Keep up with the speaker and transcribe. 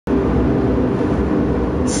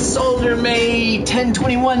Elder May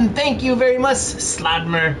 1021. Thank you very much,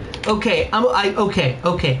 Sladmer. Okay,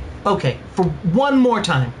 okay. For one more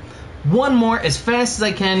time, one more as fast as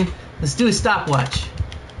I can. Let's do a stopwatch.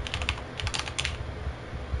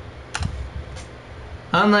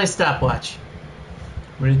 Online stopwatch.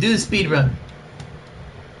 We're gonna do the speed run.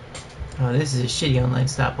 Oh, this is a shitty online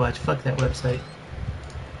stopwatch. Fuck that website.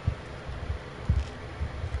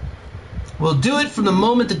 We'll do it from the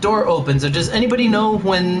moment the door opens. Or does anybody know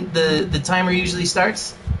when the timer usually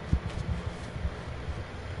starts?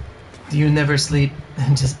 Do you never sleep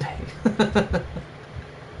and just pay?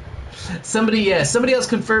 Somebody else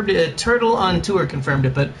confirmed it. Turtle on Tour confirmed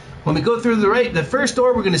it. But when we go through the first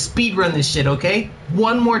door, we're gonna speed run this shit. Okay,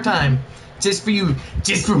 one more time, just for you,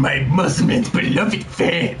 just for my Muscleman's beloved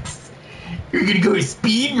fans. We're gonna go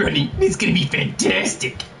speed running. It's gonna be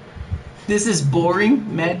fantastic. This is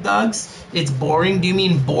boring, Mad Dogs. It's boring. Do you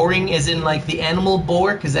mean boring as in like the animal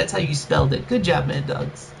boar? Because that's how you spelled it. Good job, Mad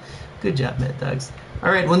Dogs. Good job, Mad Dogs.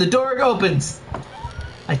 All right, when the door opens,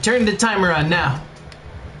 I turn the timer on now.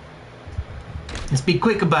 Let's be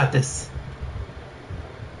quick about this.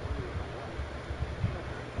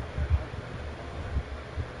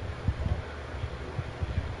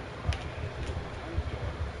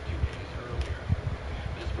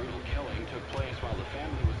 This brutal killing took place while the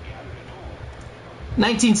family was gathered at home.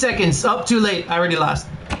 19 seconds. Oh, too late. I already lost.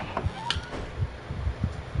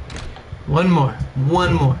 One more.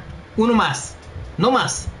 One more. Uno más. No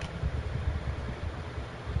más.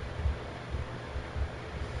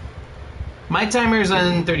 My timer is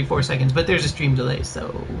on 34 seconds, but there's a stream delay,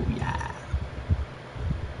 so yeah.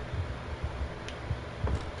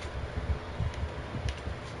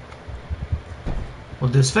 We'll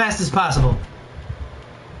do as fast as possible.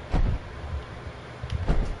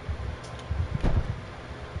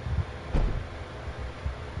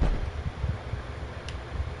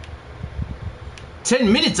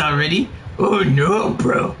 $10 already? Oh no,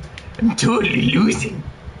 bro. I'm totally losing.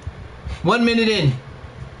 1 minute in.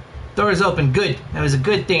 Doors open. Good. That was a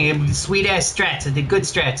good thing. Sweet ass strats. I did good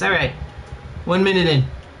strats. Alright. 1 minute in.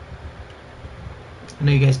 I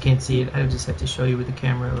know you guys can't see it. I just have to show you with the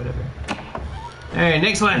camera or whatever. Alright,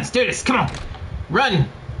 next one. Let's do this. Come on. Run.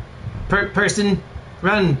 Person.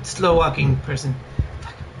 Run. Slow walking person.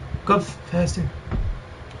 Go faster.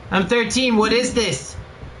 I'm 13. What is this?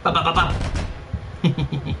 Ba ba ba ba.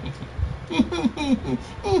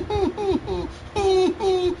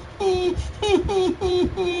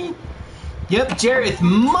 Yep, Jareth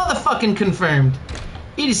motherfucking confirmed.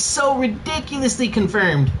 It is so ridiculously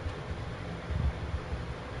confirmed.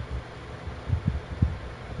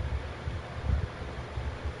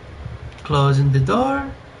 Closing the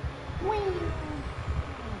door.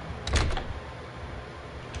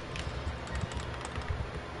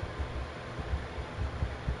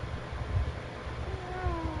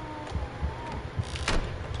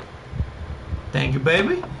 Thank you,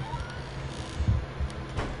 baby.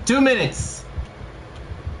 2 minutes.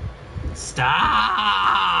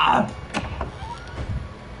 Stop.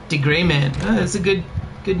 The Gray Man. Oh, that's a good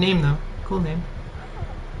name though. Cool name.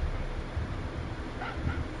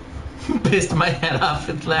 Pissed my head off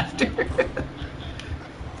with laughter.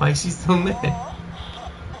 Why is she so mad?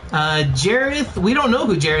 Jareth, we don't know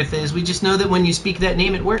who Jareth is. We just know that when you speak that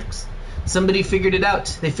name, it works. Somebody figured it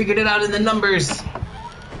out. They figured it out in the numbers.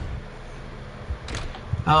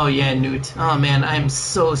 Oh yeah, Newt. Oh man, I'm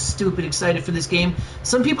so stupid excited for this game.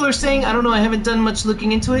 Some people are saying, I don't know, I haven't done much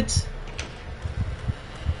looking into it.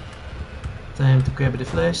 Time to grab the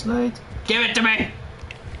flashlight. Give it to me!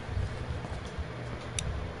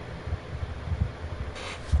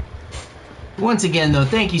 Once again though,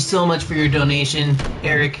 thank you so much for your donation,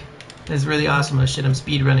 Eric. That's really awesome. Oh shit, I'm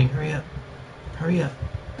speed running. Hurry up. Hurry up.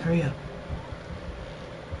 Hurry up.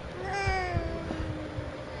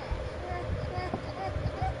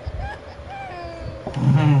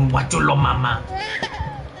 Wachulo mama.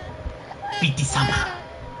 Piti-sama.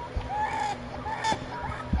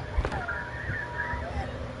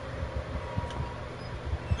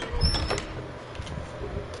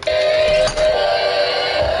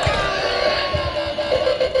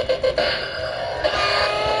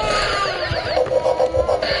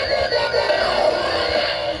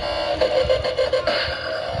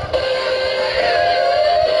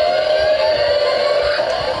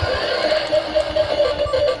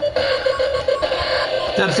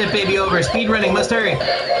 Dubstep baby over. Speed running. Must hurry. I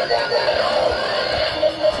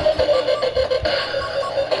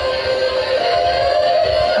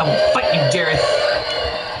will fight you, Jareth.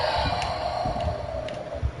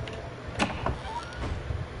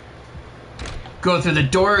 Go through the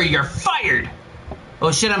door or you're fired.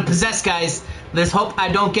 Oh shit, I'm possessed, guys. Let's hope I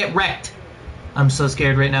don't get wrecked. I'm so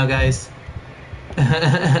scared right now, guys.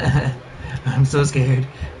 I'm so scared.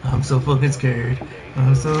 I'm so fucking scared.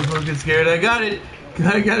 I'm so fucking scared. I got it.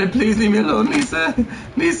 I got it. Please leave me alone, Lisa.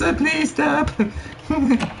 Lisa, please stop.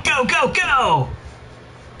 Go, go, go.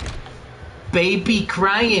 Baby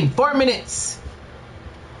crying. 4 minutes.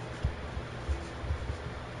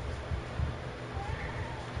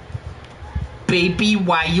 Baby,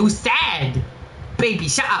 why you sad? Baby,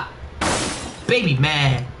 shut up. Baby,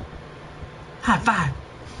 mad. High five.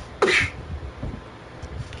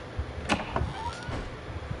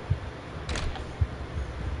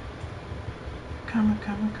 Come,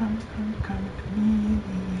 chameleon.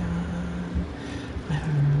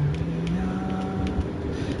 Hurry up.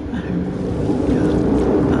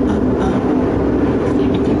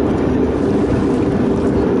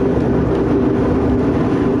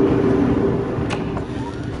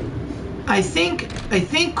 I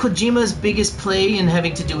think Kojima's biggest play in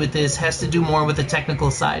having to do with this has to do more with the technical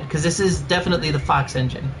side, because this is definitely the Fox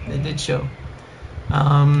engine. They did show.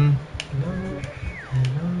 Hello,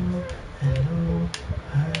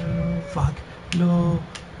 fuck, no,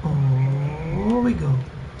 oh, we go.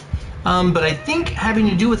 But I think having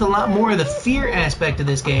to do with a lot more of the fear aspect of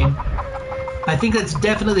this game, I think that's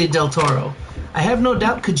definitely Del Toro. I have no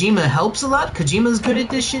doubt Kojima helps a lot. Kojima's good at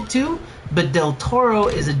this shit too, but Del Toro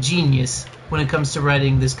is a genius when it comes to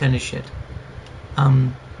writing this kind of shit.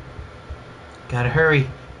 Gotta hurry.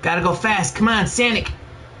 Gotta go fast. Come on, Sonic.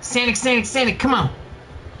 Sonic, come on.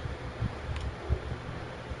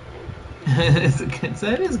 That is a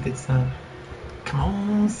good sound. Come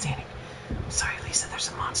on, Sonic. I'm sorry, Lisa, there's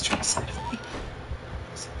a monster inside of me.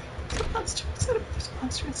 There's a monster inside of me. There's a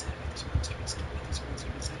monster inside of me. There's a monster inside of me. There's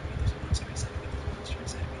a monster inside of me. There's a monster inside of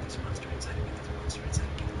me. There's a monster inside of me. There's a monster inside of me. There's a monster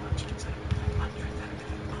inside of me. There's a monster inside of me.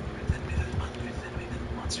 There's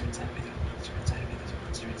a monster inside of me. There's a monster inside of me. There's a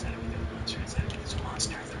monster inside of me. There's a monster inside of me. There's a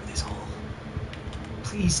monster through this hole.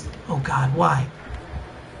 Please. Oh God, why?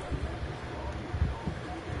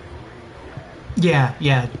 Yeah.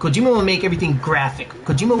 Kojima will make everything graphic.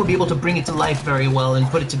 Kojima will be able to bring it to life very well and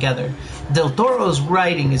put it together. Del Toro's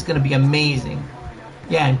writing is going to be amazing.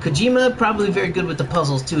 Yeah, and Kojima probably very good with the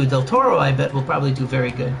puzzles too. Del Toro, I bet, will probably do very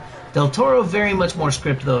good. Del Toro very much more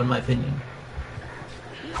script though, in my opinion.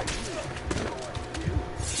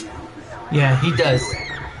 Yeah, he does.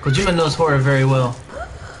 Kojima knows horror very well.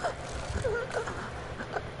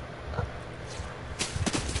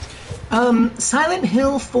 Silent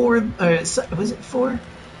Hill 4, was it 4?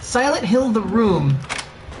 Silent Hill The Room.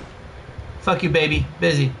 Fuck you, baby.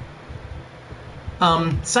 Busy.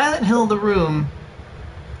 Silent Hill The Room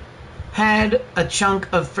had a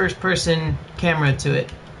chunk of first-person camera to it,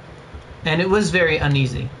 and it was very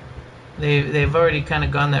uneasy. They've already kind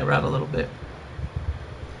of gone that route a little bit.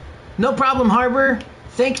 No problem, Harbor.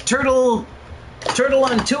 Thank Turtle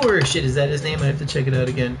on Tour. Shit, is that his name? I have to check it out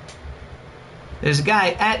again. There's a guy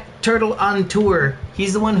at Turtle on Tour.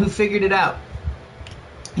 He's the one who figured it out.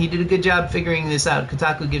 He did a good job figuring this out.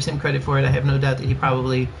 Kotaku gives him credit for it. I have no doubt that he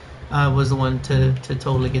probably was the one to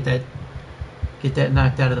totally get that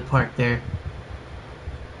knocked out of the park there.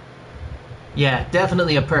 Yeah,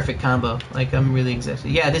 definitely a perfect combo. Like, I'm really excited.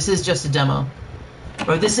 Yeah, this is just a demo.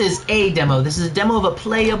 Or this is a demo. This is a demo of a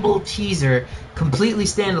playable teaser, completely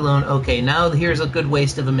standalone. Okay, now here's a good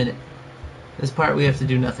waste of a minute. This part we have to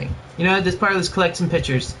do nothing. You know what? This part, let's collect some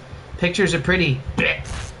pictures. Pictures are pretty.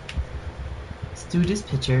 Let's do this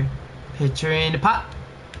picture. Picture in the pot.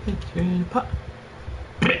 Picture in the pot.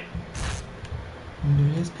 Do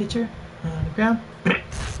this picture on the ground.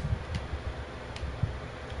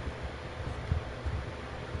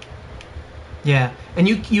 Yeah, and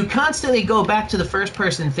you constantly go back to the first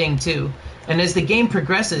person thing too. And as the game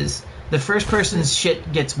progresses, the first person's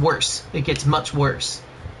shit gets worse. It gets much worse.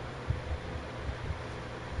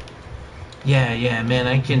 Yeah, man,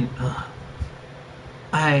 I can...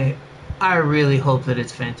 I really hope that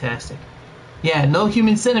it's fantastic. Yeah, no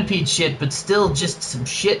Human Centipede shit, but still just some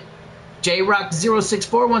shit.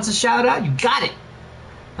 JRock064 wants a shout out. You got it.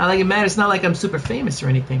 Not like it matters. It's not like I'm super famous or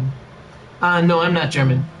anything. No, I'm not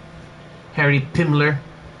German. Harry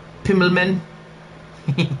Pimmelman.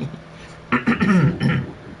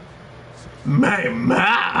 My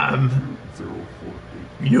mom.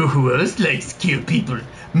 You know who else likes to kill people?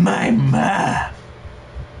 My mom.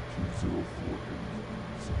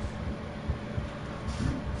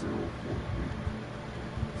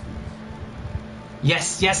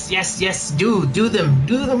 Yes. Do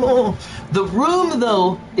them all. The Room,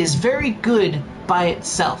 though, is very good by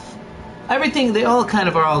itself. Everything, they all kind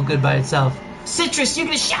of are all good by itself. Citrus, you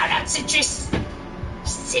gonna shout out, Citrus?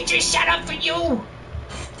 Citrus, shout out for you.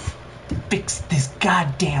 fix this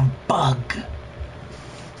goddamn bug.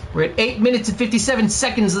 We're at 8 minutes and 57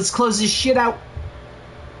 seconds. Let's close this shit out.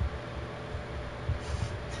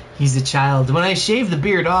 He's a child. When I shave the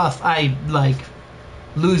beard off, I, like,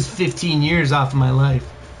 lose 15 years off of my life.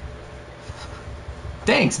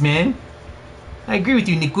 Thanks, man. I agree with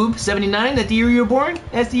you, Nikub. 79, that the year you were born?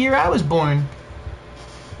 That's the year I was born.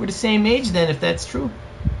 We're the same age then, if that's true.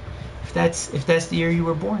 If that's the year you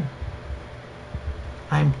were born.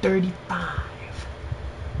 I'm 35.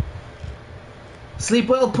 Sleep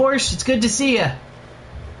well, Porsche. It's good to see ya.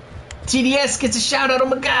 TDS gets a shout out. Oh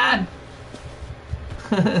my god.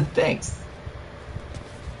 Thanks.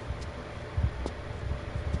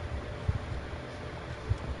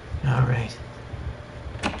 All right.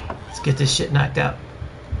 Let's get this shit knocked out.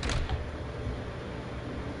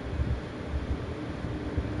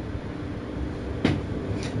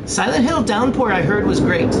 Silent Hill Downpour, I heard, was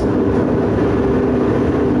great.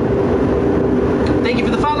 Thank you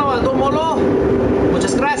for the follow, Aldo Molo.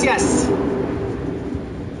 Muchas gracias.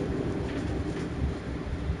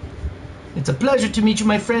 It's a pleasure to meet you,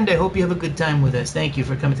 my friend. I hope you have a good time with us. Thank you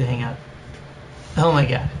for coming to hang out. Oh my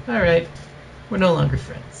god. All right. We're no longer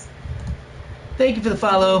friends. Thank you for the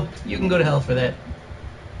follow. You can go to hell for that.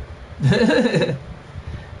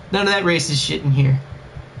 None of that racist shit in here.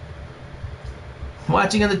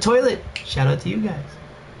 Watching on the toilet. Shout out to you guys.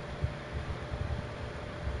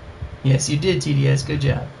 Yes, you did, TDS. Good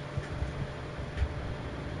job.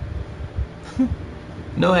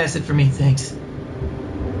 No acid for me, thanks.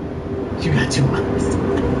 You got too honest.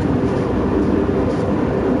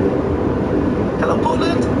 Hello,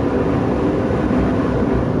 Poland.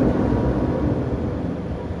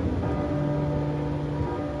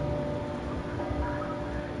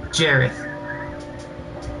 Jareth.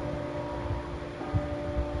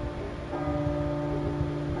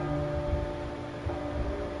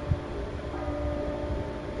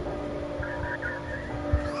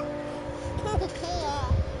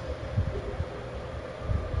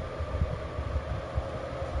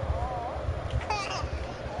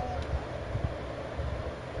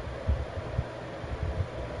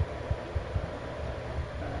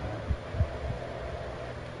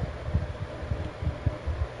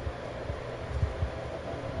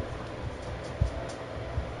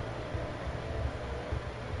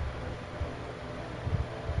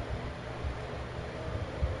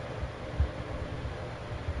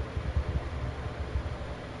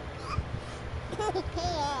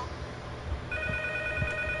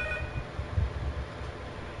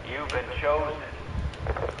 You've been chosen.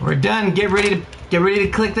 We're done. Get ready to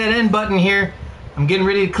click that end button here. I'm getting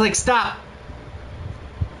ready to click stop.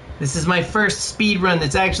 This is my first speed run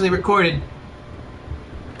that's actually recorded.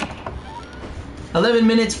 11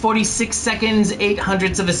 minutes, 46 seconds,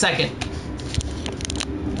 8/100ths of a second.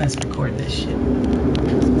 Let's record this shit.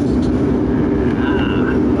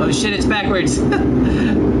 Oh shit, it's backwards.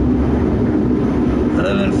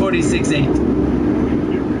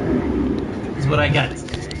 11:46.8 is what I got.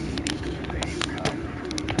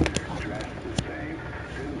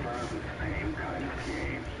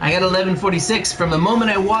 I got 11:46 from the moment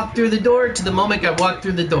I walked through the door to the moment I walked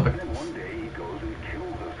through the door.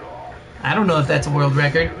 I don't know if that's a world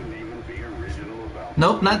record.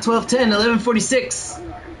 Nope, not 12:10, 11:46.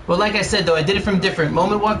 Well, like I said though, I did it from different.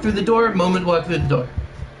 Moment walk through the door, moment walk through the door.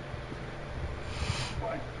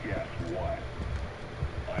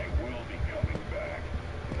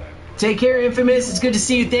 Take care, Infamous. It's good to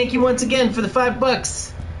see you. Thank you once again for the $5.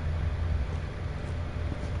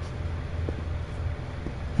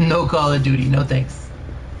 No Call of Duty, no thanks.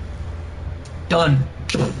 Done.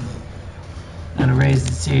 I'm gonna raise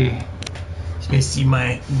this here. You guys see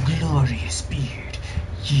my glorious beard.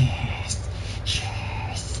 Yes,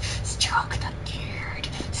 yes. Stroke the beard.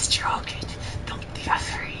 Stroke it. Don't be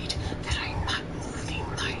afraid that I'm not moving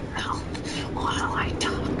my mouth while I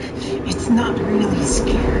talk. It's not really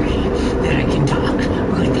scary that I can talk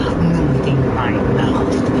without moving my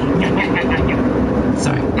mouth.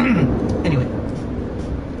 Sorry. Anyway.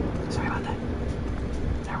 Sorry about that.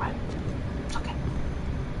 Never mind. It's okay.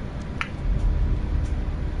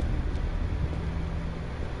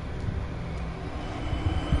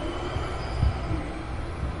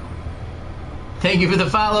 Thank you for the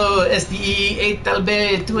follow, SDE 8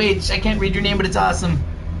 2H. I can't read your name, but it's awesome.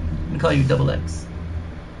 I'm gonna call you Double X.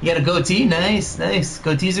 You got a goatee? Nice, nice.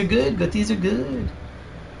 Goatees are good. Goatees are good.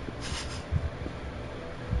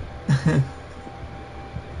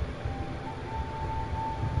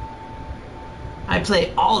 I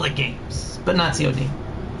play all the games, but not COD.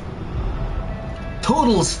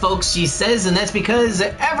 Totals, folks, she says, and that's because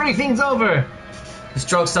everything's over. You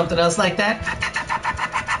stroke something else like that?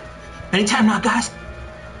 Anytime now, guys.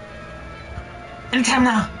 Anytime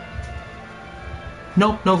now.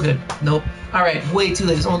 Nope, no good. Nope. All right, way too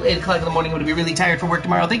late. It's almost 8 o'clock in the morning. I'm going to be really tired for work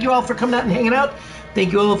tomorrow. Thank you all for coming out and hanging out.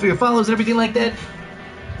 Thank you all for your follows and everything like that.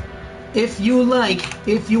 If you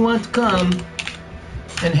want to come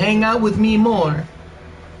and hang out with me more,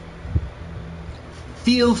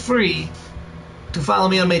 feel free to follow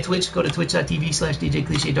me on my Twitch. Go to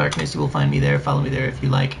twitch.tv/DJClichéDarkness. You will find me there. Follow me there if you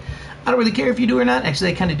like. I don't really care if you do or not.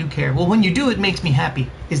 Actually, I kind of do care. Well, when you do, it makes me happy,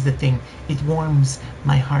 is the thing. It warms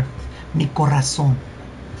my heart, mi corazón.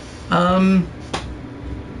 Other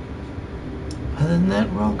than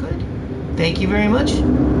that, we're all good. Thank you very much.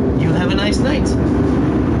 You have a nice night.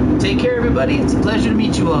 Take care, everybody. It's a pleasure to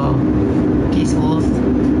meet you all. Peace, love.